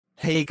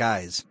Hey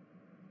guys.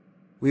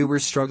 We were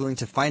struggling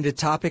to find a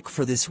topic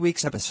for this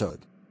week's episode.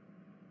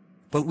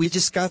 But we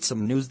just got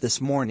some news this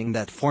morning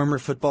that former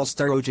football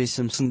star OJ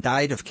Simpson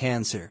died of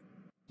cancer.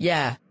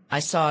 Yeah,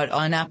 I saw it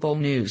on Apple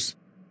News.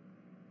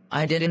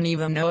 I didn't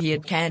even know he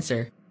had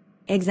cancer.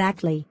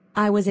 Exactly.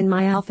 I was in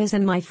my office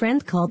and my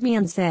friend called me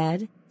and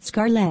said,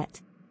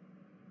 "Scarlett,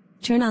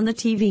 turn on the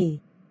TV.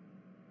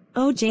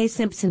 OJ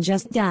Simpson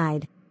just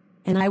died."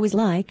 And I was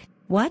like,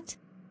 what?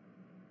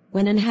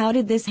 When and how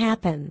did this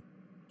happen?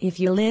 If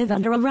you live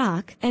under a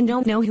rock and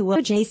don't know who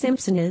OJ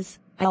Simpson is,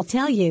 I'll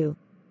tell you.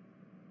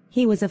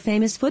 He was a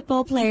famous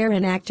football player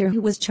and actor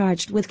who was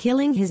charged with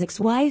killing his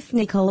ex-wife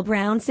Nicole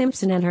Brown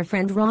Simpson and her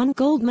friend Ron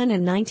Goldman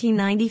in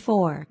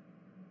 1994.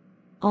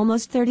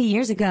 Almost 30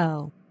 years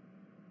ago.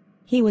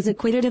 He was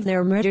acquitted of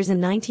their murders in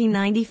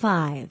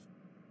 1995.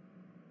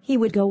 He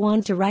would go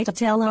on to write a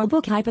tell-all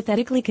book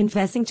hypothetically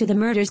confessing to the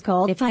murders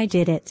called If I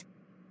Did It.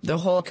 The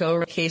whole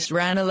court case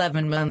ran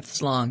 11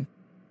 months long.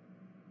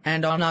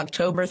 And on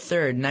October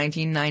 3,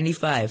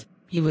 1995,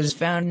 he was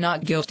found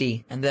not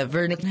guilty, and the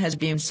verdict has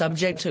been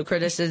subject to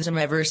criticism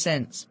ever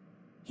since.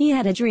 He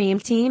had a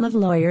dream team of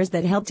lawyers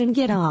that helped him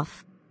get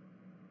off.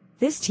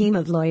 This team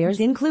of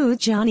lawyers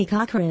includes Johnny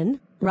Cochran,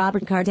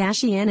 Robert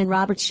Kardashian and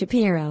Robert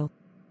Shapiro.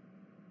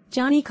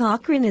 Johnny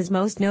Cochran is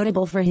most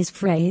notable for his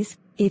phrase,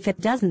 "If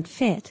it doesn't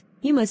fit,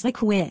 you must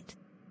acquit."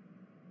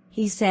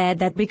 He said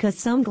that because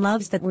some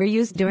gloves that were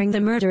used during the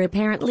murder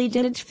apparently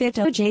didn't fit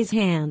OJ's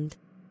hand.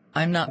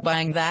 I'm not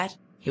buying that.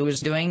 He was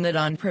doing that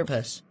on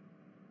purpose.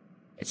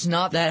 It's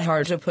not that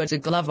hard to put a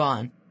glove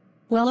on.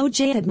 Well,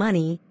 OJ had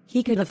money.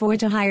 He could afford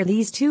to hire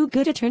these two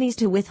good attorneys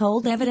to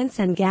withhold evidence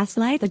and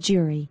gaslight the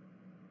jury.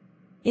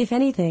 If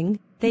anything,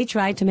 they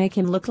tried to make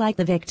him look like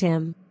the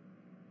victim.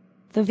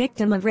 The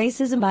victim of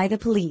racism by the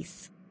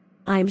police.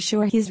 I'm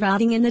sure he's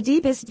rotting in the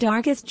deepest,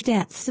 darkest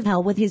depths of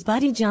hell with his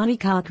buddy Johnny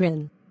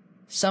Cochran.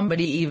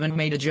 Somebody even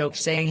made a joke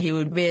saying he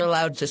would be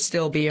allowed to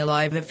still be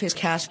alive if his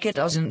casket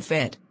doesn't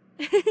fit.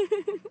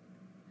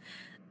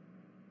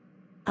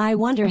 I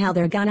wonder how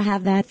they're gonna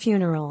have that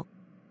funeral.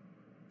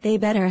 They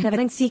better have it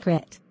in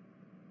secret.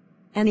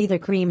 And either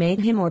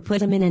cremate him or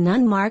put him in an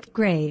unmarked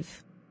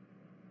grave.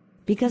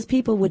 Because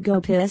people would go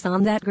piss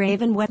on that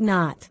grave and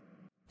whatnot.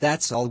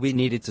 That's all we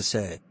needed to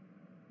say.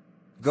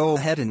 Go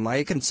ahead and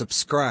like and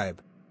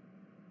subscribe.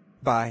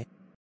 Bye.